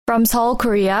From Seoul,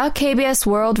 Korea, KBS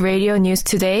World Radio News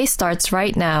Today starts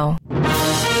right now.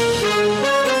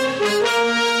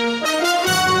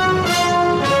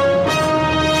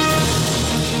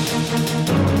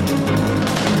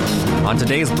 On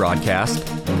today's broadcast,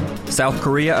 South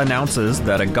Korea announces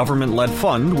that a government-led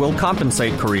fund will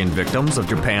compensate Korean victims of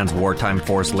Japan's wartime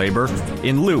forced labor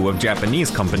in lieu of Japanese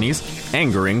companies,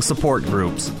 angering support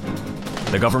groups.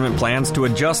 The government plans to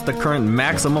adjust the current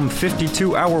maximum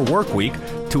 52-hour work week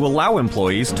to allow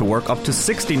employees to work up to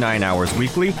 69 hours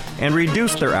weekly and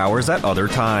reduce their hours at other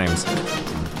times.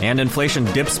 And inflation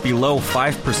dips below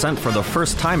 5% for the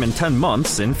first time in 10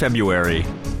 months in February.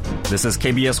 This is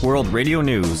KBS World Radio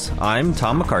News. I'm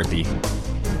Tom McCarthy.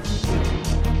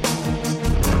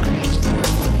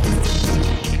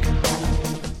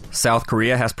 South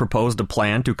Korea has proposed a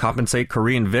plan to compensate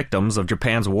Korean victims of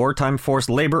Japan's wartime forced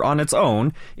labor on its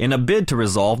own in a bid to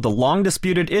resolve the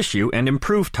long-disputed issue and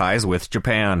improve ties with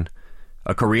Japan.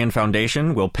 A Korean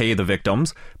foundation will pay the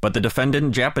victims, but the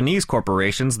defendant Japanese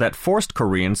corporations that forced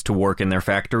Koreans to work in their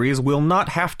factories will not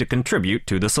have to contribute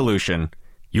to the solution.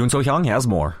 Yoon So-hyung has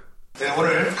more.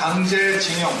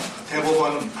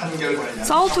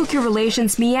 Seoul-Tokyo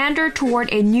relations meandered toward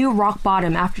a new rock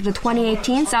bottom after the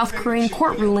 2018 South Korean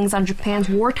court rulings on Japan's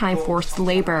wartime forced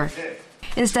labor.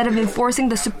 Instead of enforcing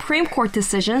the Supreme Court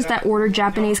decisions that ordered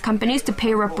Japanese companies to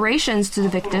pay reparations to the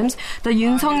victims, the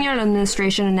Yoon Suk-yeol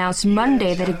administration announced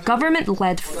Monday that a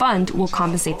government-led fund will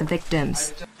compensate the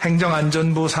victims.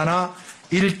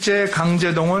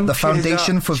 The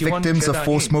Foundation for Victims of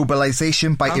Forced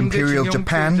Mobilization by Imperial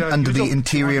Japan under the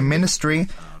Interior Ministry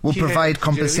will provide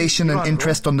compensation and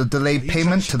interest on the delayed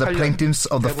payment to the plaintiffs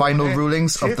of the final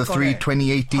rulings of the three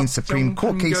 2018 Supreme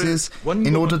Court cases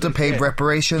in order to pay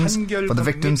reparations for the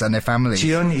victims and their families.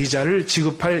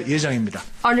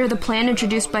 Under the plan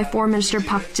introduced by Foreign Minister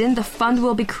Park Jin, the fund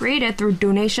will be created through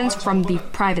donations from the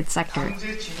private sector.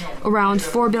 Around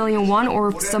 4 billion won,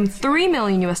 or some $3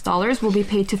 million will be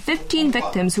paid to 15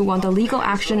 victims who won the legal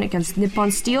action against Nippon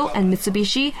Steel and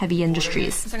Mitsubishi Heavy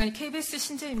Industries.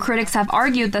 Critics have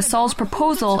argued that Seoul's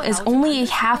proposal is only a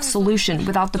half solution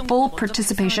without the full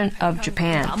participation of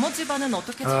Japan.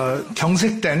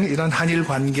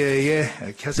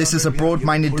 This is a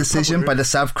broad-minded decision by the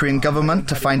South Korean government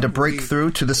to find a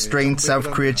breakthrough to the strained South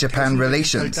Korea-Japan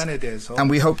relations, and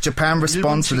we hope Japan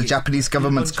responds to the Japanese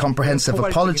government's comprehensive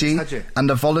apology and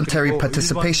the voluntary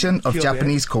participation of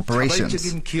Japanese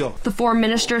corporations. The foreign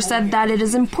minister said that it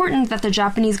is important that the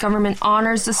Japanese government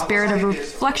honors the spirit of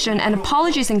reflection and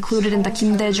apologies included in the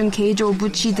Kim Dae-jung Keijo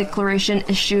Buchi Declaration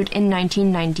issued in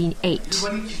 1998.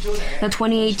 The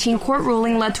 2018 court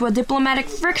ruling led to a diplomatic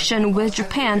friction with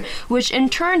Japan, which in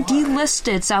turn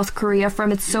delisted South Korea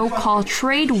from its so-called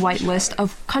trade whitelist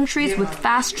of countries with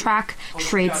fast-track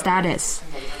trade status.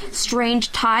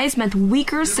 Strained ties meant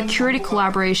weaker security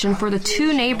collaboration for the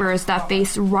two neighbors that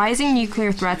face rising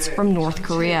nuclear threats from North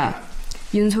Korea.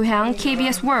 Yoon So-hyung,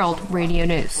 KBS World Radio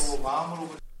News.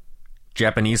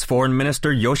 Japanese Foreign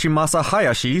Minister Yoshimasa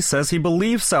Hayashi says he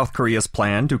believes South Korea's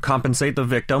plan to compensate the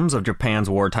victims of Japan's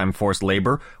wartime forced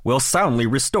labor will soundly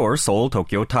restore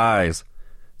Seoul-Tokyo ties.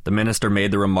 The minister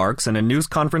made the remarks in a news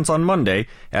conference on Monday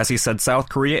as he said South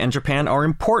Korea and Japan are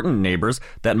important neighbors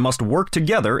that must work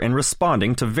together in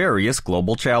responding to various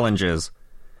global challenges.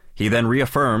 He then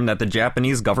reaffirmed that the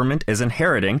Japanese government is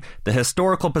inheriting the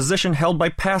historical position held by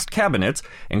past cabinets,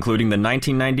 including the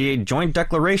 1998 joint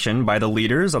declaration by the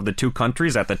leaders of the two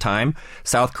countries at the time,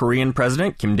 South Korean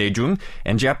President Kim Dae-jung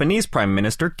and Japanese Prime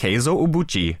Minister Keizo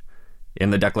Ubuchi.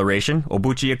 In the declaration,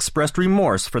 Obuchi expressed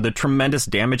remorse for the tremendous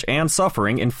damage and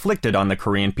suffering inflicted on the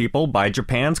Korean people by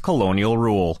Japan's colonial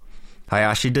rule.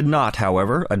 Hayashi did not,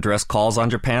 however, address calls on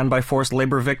Japan by forced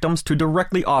labor victims to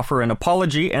directly offer an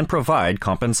apology and provide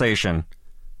compensation.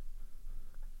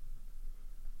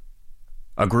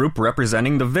 A group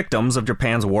representing the victims of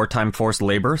Japan's wartime forced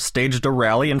labor staged a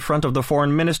rally in front of the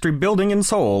Foreign Ministry building in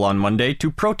Seoul on Monday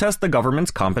to protest the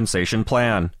government's compensation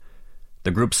plan.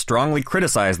 The group strongly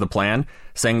criticized the plan,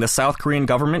 saying the South Korean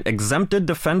government exempted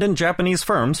defendant Japanese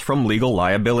firms from legal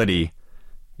liability.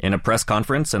 In a press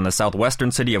conference in the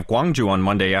southwestern city of Gwangju on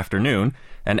Monday afternoon,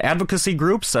 an advocacy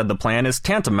group said the plan is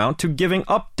tantamount to giving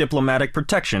up diplomatic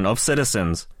protection of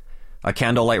citizens. A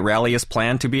candlelight rally is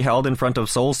planned to be held in front of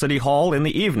Seoul City Hall in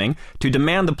the evening to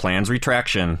demand the plan's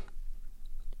retraction.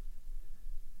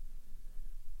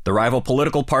 The rival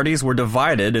political parties were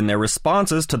divided in their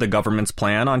responses to the government's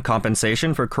plan on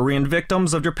compensation for Korean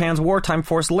victims of Japan's wartime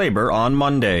forced labor on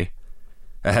Monday.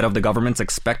 Ahead of the government's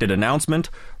expected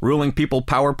announcement, ruling People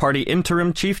Power Party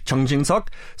interim chief Chung Jin-seok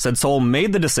said Seoul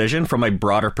made the decision from a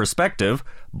broader perspective,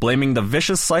 blaming the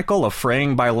vicious cycle of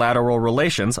fraying bilateral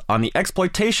relations on the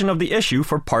exploitation of the issue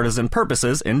for partisan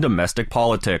purposes in domestic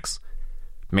politics.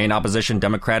 Main opposition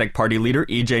Democratic Party leader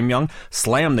Lee Jae-myung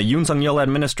slammed the Yoon Suk-yeol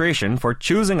administration for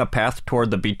choosing a path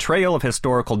toward the betrayal of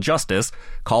historical justice,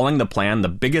 calling the plan the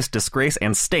biggest disgrace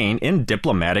and stain in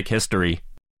diplomatic history.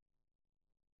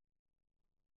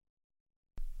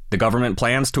 The government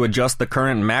plans to adjust the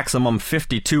current maximum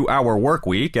 52-hour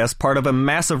workweek as part of a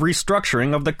massive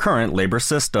restructuring of the current labor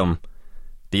system.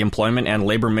 The Employment and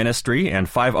Labor Ministry and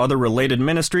 5 other related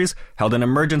ministries held an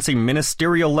emergency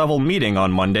ministerial-level meeting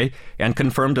on Monday and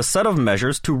confirmed a set of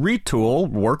measures to retool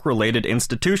work-related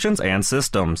institutions and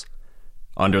systems.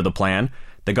 Under the plan,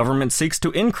 the government seeks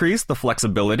to increase the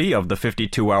flexibility of the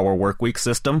 52-hour workweek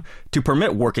system to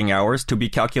permit working hours to be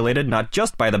calculated not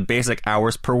just by the basic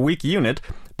hours per week unit,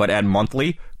 but at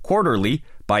monthly, quarterly,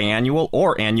 biannual,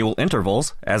 or annual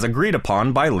intervals as agreed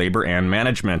upon by labor and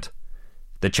management.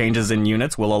 The changes in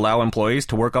units will allow employees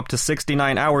to work up to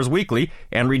 69 hours weekly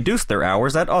and reduce their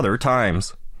hours at other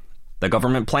times. The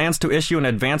government plans to issue an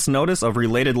advance notice of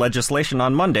related legislation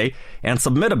on Monday and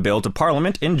submit a bill to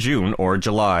Parliament in June or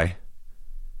July.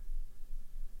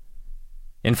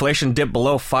 Inflation dipped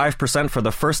below 5% for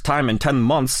the first time in 10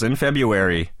 months in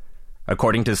February.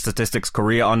 According to Statistics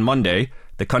Korea on Monday,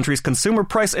 the country's consumer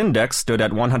price index stood at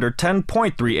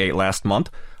 110.38 last month,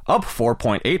 up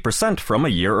 4.8% from a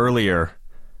year earlier.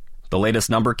 The latest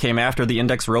number came after the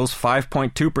index rose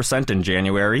 5.2% in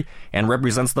January and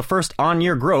represents the first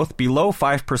on-year growth below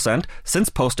 5% since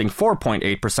posting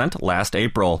 4.8% last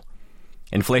April.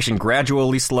 Inflation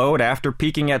gradually slowed after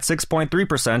peaking at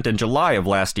 6.3% in July of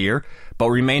last year, but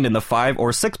remained in the 5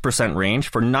 or 6% range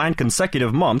for 9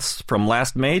 consecutive months from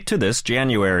last May to this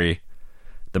January.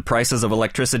 The prices of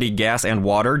electricity, gas, and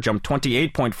water jumped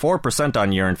 28.4%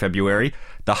 on year in February,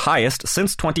 the highest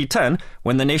since 2010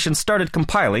 when the nation started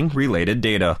compiling related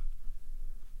data.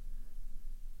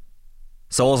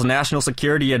 Seoul's National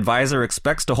Security Advisor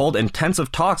expects to hold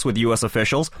intensive talks with U.S.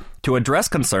 officials to address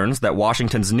concerns that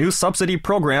Washington's new subsidy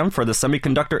program for the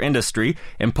semiconductor industry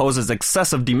imposes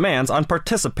excessive demands on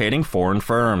participating foreign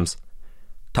firms.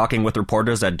 Talking with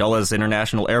reporters at Dulles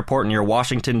International Airport near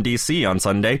Washington, D.C. on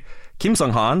Sunday, Kim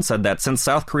Sung-han said that since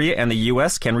South Korea and the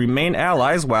U.S. can remain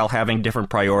allies while having different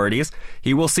priorities,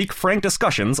 he will seek frank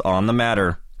discussions on the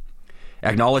matter.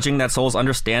 Acknowledging that Seoul's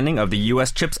understanding of the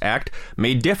U.S. CHIPS Act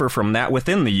may differ from that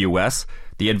within the U.S.,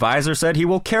 the advisor said he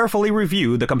will carefully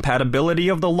review the compatibility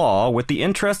of the law with the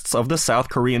interests of the South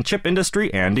Korean chip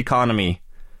industry and economy.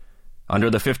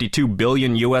 Under the $52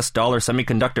 billion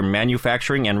semiconductor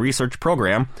manufacturing and research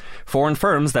program, foreign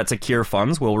firms that secure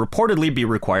funds will reportedly be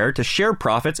required to share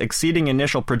profits exceeding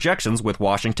initial projections with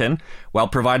Washington while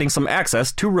providing some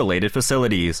access to related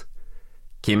facilities.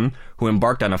 Kim, who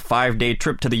embarked on a 5-day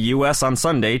trip to the U.S. on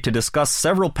Sunday to discuss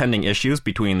several pending issues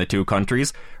between the two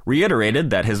countries, reiterated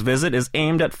that his visit is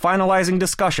aimed at finalizing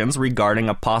discussions regarding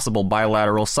a possible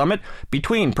bilateral summit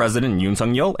between President Yoon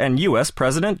Suk-yeol and U.S.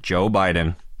 President Joe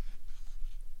Biden.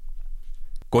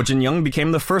 Go Jin-young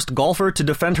became the first golfer to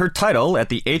defend her title at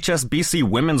the HSBC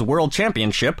Women's World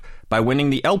Championship by winning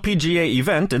the LPGA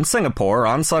event in Singapore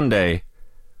on Sunday.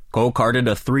 Go carded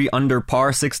a 3-under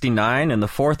par 69 in the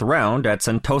 4th round at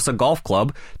Sentosa Golf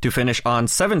Club to finish on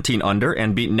 17 under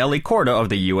and beat Nelly Korda of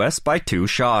the U.S. by 2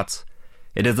 shots.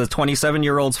 It is the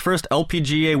 27-year-old's first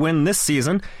LPGA win this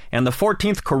season and the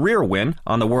 14th career win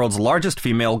on the world's largest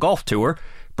female golf tour,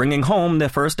 bringing home the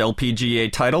first LPGA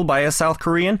title by a South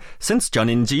Korean since Jeon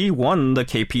In-ji won the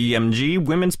KPMG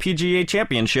Women's PGA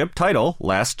Championship title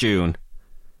last June.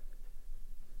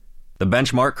 The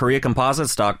benchmark Korea Composite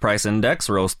Stock Price Index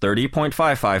rose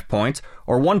 30.55 points,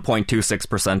 or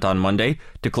 1.26% on Monday,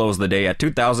 to close the day at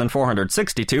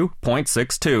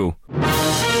 2,462.62.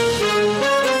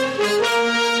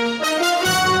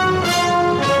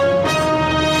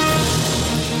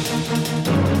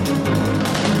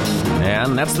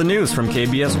 And that's the news from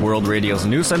KBS World Radio's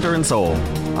News Center in Seoul.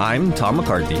 I'm Tom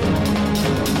McCarthy.